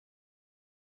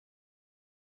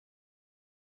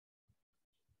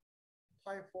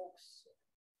Hi, folks.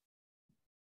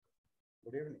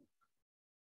 Good evening.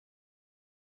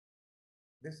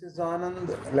 This is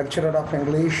Anand, lecturer of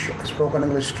English, spoken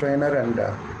English trainer, and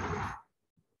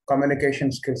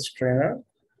communication skills trainer.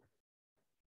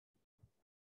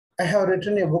 I have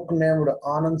written a book named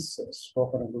Anand's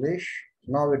Spoken English.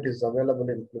 Now it is available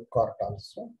in Flipkart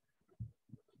also.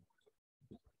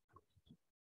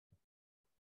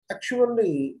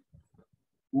 Actually,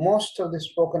 most of the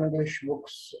spoken English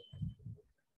books,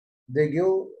 they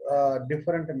give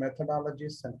different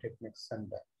methodologies and techniques, and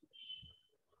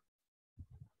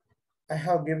I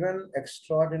have given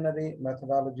extraordinary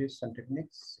methodologies and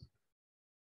techniques.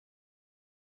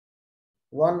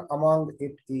 One among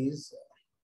it is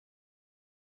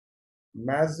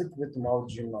magic with mouth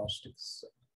gymnastics.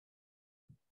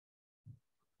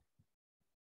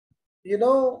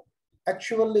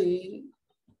 Actually,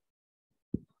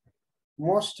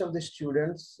 most of the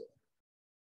students,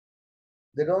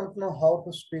 they don't know how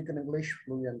to speak in English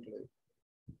fluently.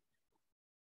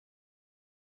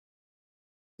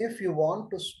 If you want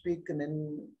to speak in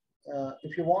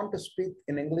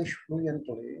English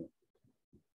fluently,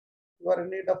 you are in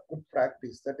need of good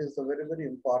practice. That is the very, very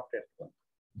important one.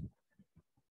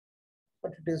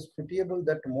 But it is pitiable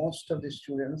that most of the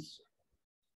students,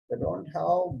 they don't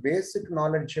have basic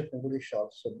knowledge of English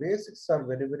also. Basics are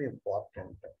very, very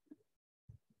important.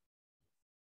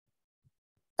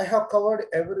 I have covered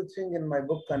everything in my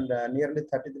book, and nearly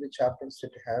 33 chapters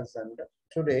it has. And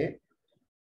today,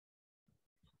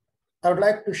 I would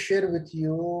like to share with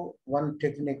you one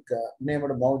technique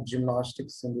named mouth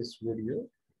gymnastics in this video.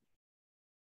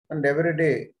 And every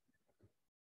day,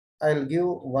 I'll give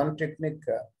one technique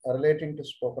relating to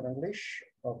spoken English.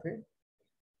 Okay.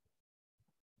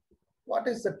 What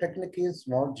is the technique is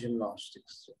mouth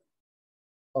gymnastics?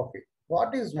 Okay.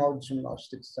 What is mouth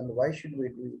gymnastics and why should we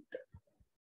do it?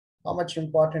 How much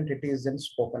important it is in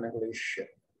spoken English?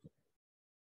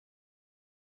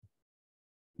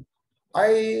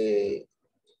 I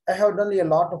have done a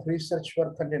lot of research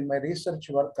work, and in my research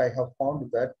work, I have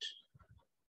found that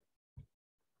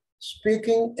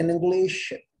speaking in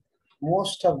English,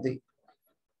 most of the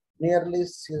nearly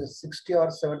 60 or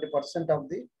 70% of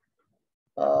the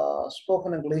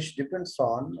spoken English depends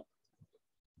on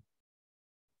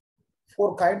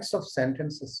 4 kinds of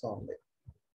sentences only.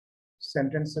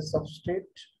 Sentences of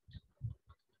state,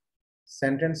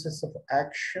 sentences of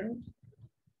action,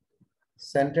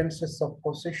 sentences of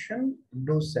position,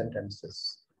 do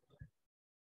sentences.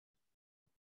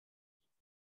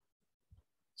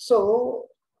 So,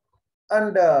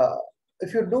 and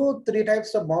if you do 3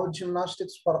 types of mouth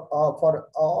gymnastics for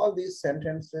all these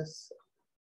sentences,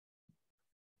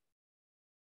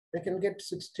 they can get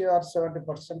 60 or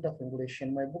 70% of English.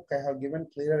 In my book, I have given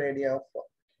clear idea of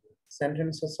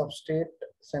sentences of state,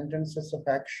 sentences of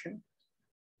action,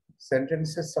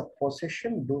 sentences of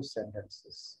position, do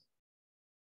sentences.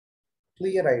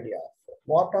 Clear idea of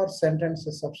what are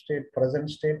sentences of state: present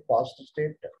state, past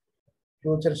state,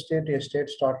 future state, a state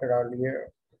started earlier,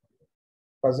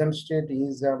 present state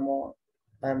is I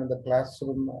am in the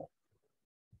classroom now.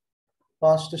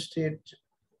 Past state,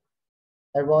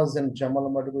 I was in Jamal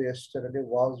Madhu yesterday,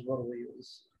 was were we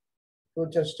use.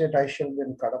 Future state, I shall be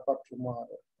in Kadapa tomorrow.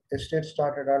 A state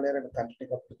started earlier and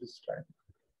continuing up to this time.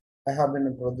 I have been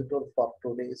in Prodhutur for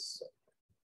 2 days.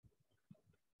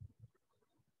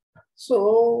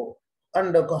 So,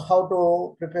 and how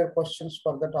to prepare questions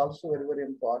for that also very, very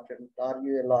important. Are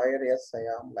you a lawyer? Yes, I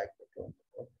am, like that.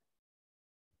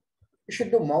 You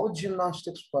should do mouth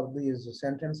gymnastics for these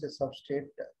sentences of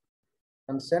state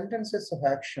and sentences of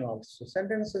action also.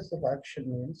 Sentences of action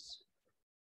means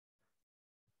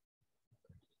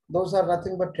those are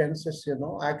nothing but tenses,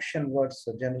 action words.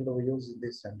 Generally, we use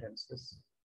these sentences.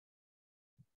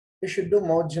 You should do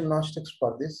mouth gymnastics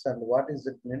for this. And what is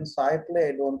it means? I play,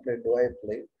 I don't play, do I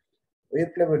play? We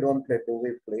play, we don't play, do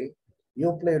we play?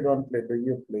 You play, you don't play, do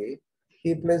you play?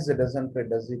 He plays, he doesn't play,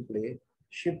 does he play?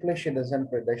 She plays, she doesn't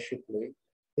play, does she play?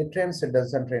 It rains, it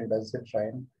doesn't rain, does it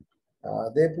rain?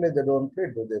 They play, they don't play,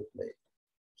 do they play?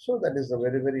 So that is a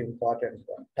very, very important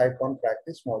one. Type 1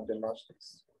 practice, mouth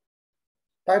gymnastics.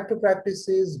 Type 2 practice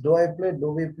is, do I play,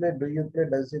 do we play, do you play,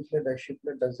 does he play, does she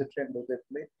play, does it rain, do they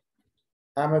play?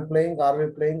 Am I playing, are we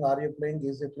playing, are you playing,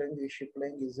 is he playing, is she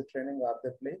playing, is it raining, are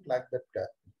they playing? Like that.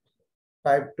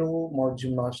 Type 2, mouth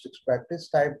gymnastics practice.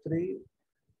 Type 3,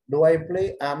 do I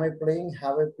play, am I playing,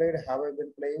 have I played, have I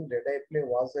been playing, did I play,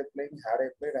 was I playing, had I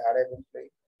played, had I been playing?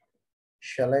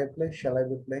 Shall I play, shall I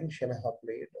be playing, shall I have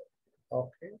played?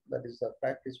 Okay, that is the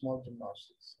practice mouth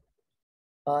gymnastics.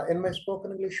 In my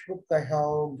spoken English book, I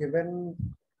have given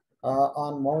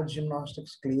on mouth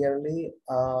gymnastics clearly,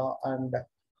 and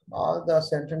all the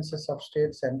sentences of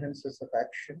state, sentences of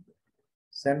action,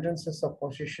 sentences of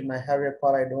position. I have a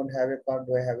car, I don't have a car,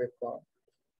 do I have a car?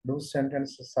 Do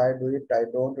sentences, I do it, I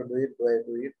don't do it, do I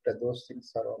do it? Those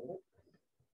things are only.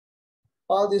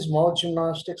 All these mouth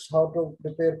gymnastics, how to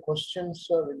prepare questions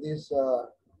with these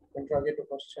interrogative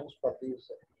questions for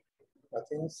these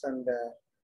things. And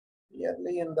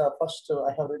yearly in the first,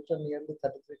 I have written nearly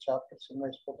 33 chapters in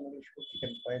my spoken English book. You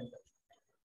can find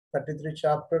 33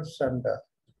 chapters, and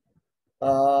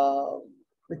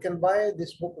we can buy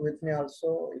this book with me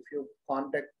also if you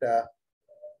contact the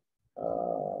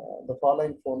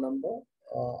following phone number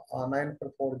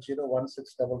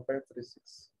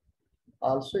 9440165536.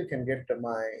 Also, you can get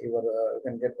you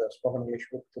can get the spoken English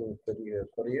book through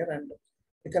courier, and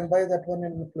you can buy that one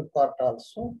in Flipkart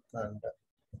also. And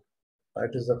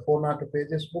it is a 402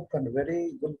 pages book and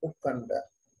very good book. And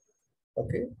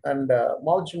okay, and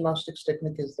mouth gymnastics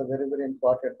technique is the very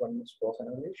important one in spoken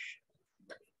English.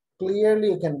 Clearly,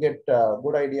 you can get a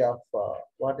good idea of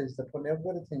what is that one.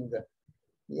 Everything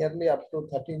nearly up to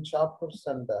 13 chapters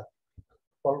and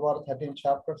 12 or 13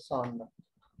 chapters on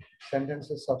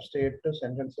sentences of state to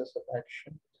sentences of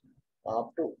action.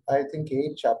 Up to I think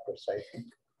 8 chapters. I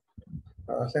think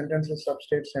sentences of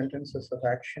state, sentences of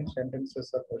action,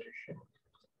 sentences of position.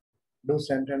 Do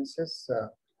sentences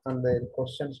and their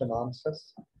questions and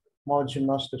answers. More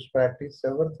gymnastics practice.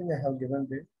 Everything I have given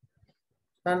you.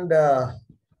 And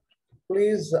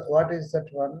please, what is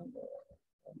that one?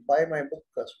 Buy my book,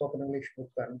 Spoken English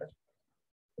book. And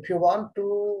if you want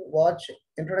to watch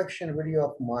introduction video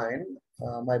of mine,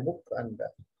 my book, and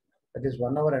it is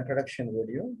 1 hour introduction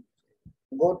video.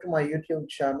 Go to my YouTube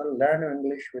channel, Learn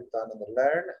English with Anand.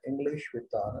 Learn English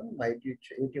with Anand. My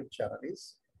YouTube channel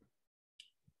is.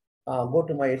 Go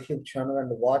to my YouTube channel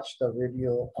and watch the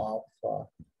video of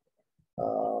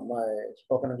my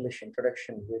spoken English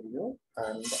introduction video.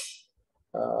 And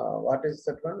what is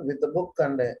that one? With the book,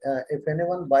 and if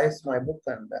anyone buys my book,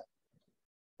 and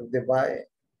if they buy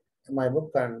my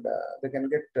book, and they can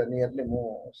get nearly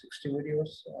more 60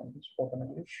 videos on spoken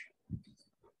English.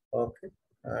 Okay,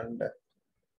 and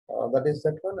that is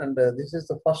that one. And this is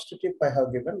the first tip I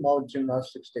have given, mouth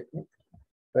gymnastics technique.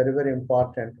 Very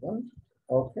important one.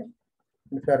 Okay.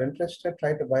 If you are interested,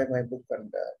 try to buy my book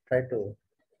and try to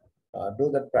do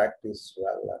that practice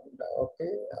well. And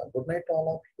okay, good night, all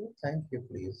of you. Thank you,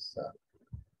 please.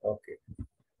 Okay.